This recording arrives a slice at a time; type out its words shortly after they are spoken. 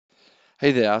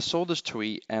Hey there, I saw this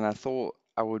tweet and I thought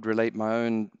I would relate my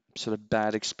own sort of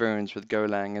bad experience with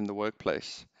Golang in the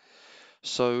workplace.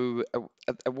 So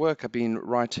at work, I've been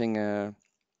writing a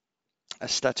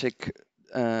static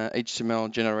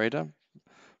HTML generator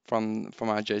from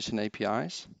our JSON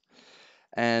APIs,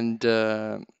 and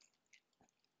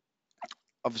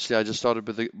obviously I just started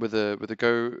with a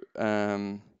Go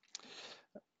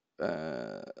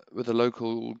with a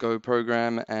local Go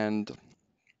program, and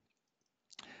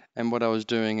what I was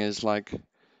doing is like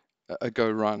a Go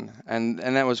run, and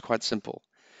that was quite simple.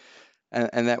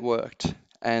 And that worked.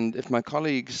 And if my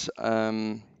colleagues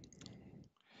wanted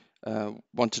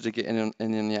to get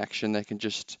in the action, they can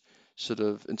just sort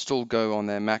of install Go on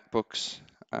their MacBooks.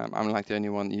 I'm like the only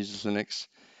one that uses Linux,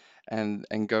 and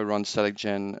Go run static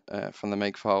gen from the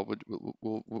makefile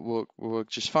will work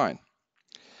just fine.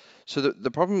 So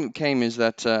the problem came is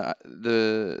that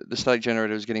the static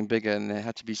generator was getting bigger, and there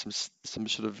had to be some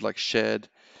sort of like shared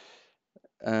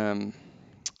um,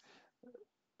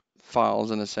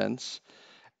 files in a sense.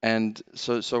 And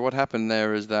so what happened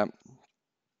there is that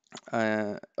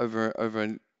over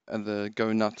the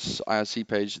Go Nuts IRC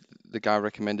page, the guy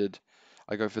recommended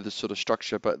I go for this sort of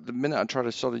structure. But the minute I tried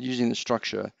to start using the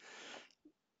structure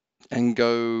and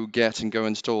go get and go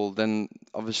install, then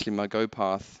obviously my Go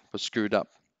path was screwed up.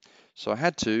 So I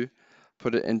had to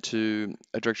put it into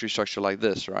a directory structure like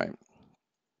this, right?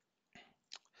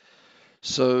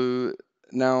 So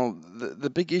now the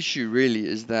big issue really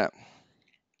is that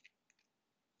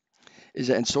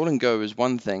installing Go is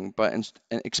one thing, but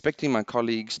expecting my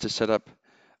colleagues to set up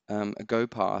a Go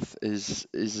path is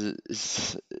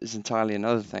entirely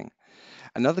another thing.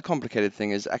 Another complicated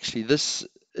thing is actually this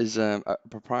is a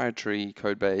proprietary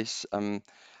code base.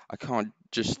 I can't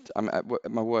just at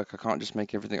my work. I can't just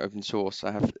make everything open source.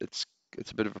 It's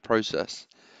a bit of a process.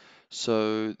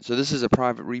 So this is a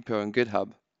private repo in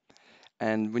GitHub,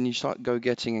 and when you start go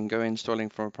getting and go installing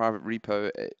from a private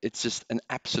repo, it's just an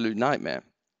absolute nightmare.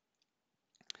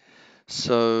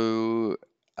 So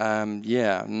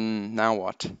yeah, now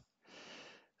what?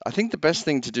 I think the best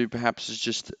thing to do perhaps is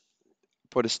just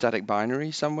put a static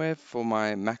binary somewhere for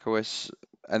my macOS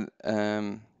and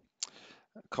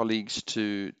colleagues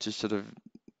to sort of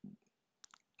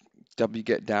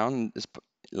wget down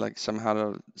like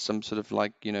somehow some sort of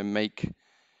like make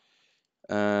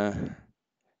uh,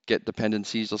 get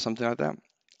dependencies or something like that.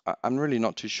 I'm really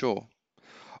not too sure.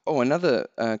 Oh, another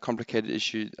complicated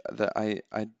issue that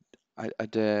I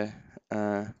dare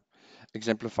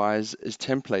exemplify is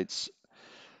templates.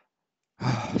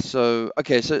 So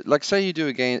okay, so like say you do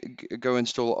a go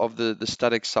install of the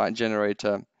static site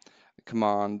generator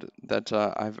command that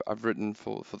I've written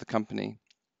for the company.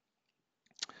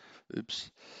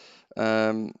 Oops.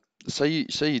 Um, so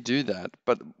you do that,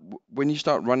 but when you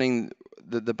start running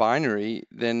the binary,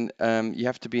 then you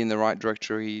have to be in the right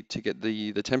directory to get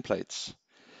the templates.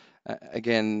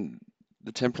 Again,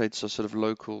 the templates are sort of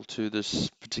local to this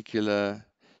particular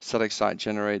static site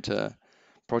generator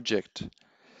project.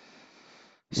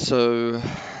 So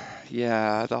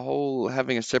yeah, the whole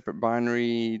having a separate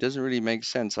binary doesn't really make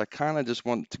sense. I kind of just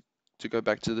want to go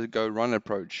back to the Go run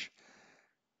approach.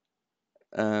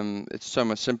 It's so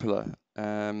much simpler.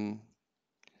 And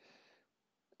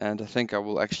I think I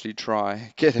will actually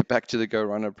try get it back to the Go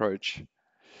run approach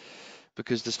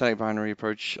because the static binary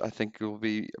approach I think will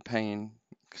be a pain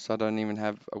because I don't even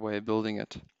have a way of building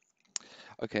it.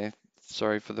 Okay,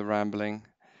 sorry for the rambling.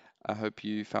 I hope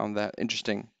you found that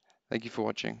interesting. Thank you for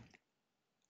watching.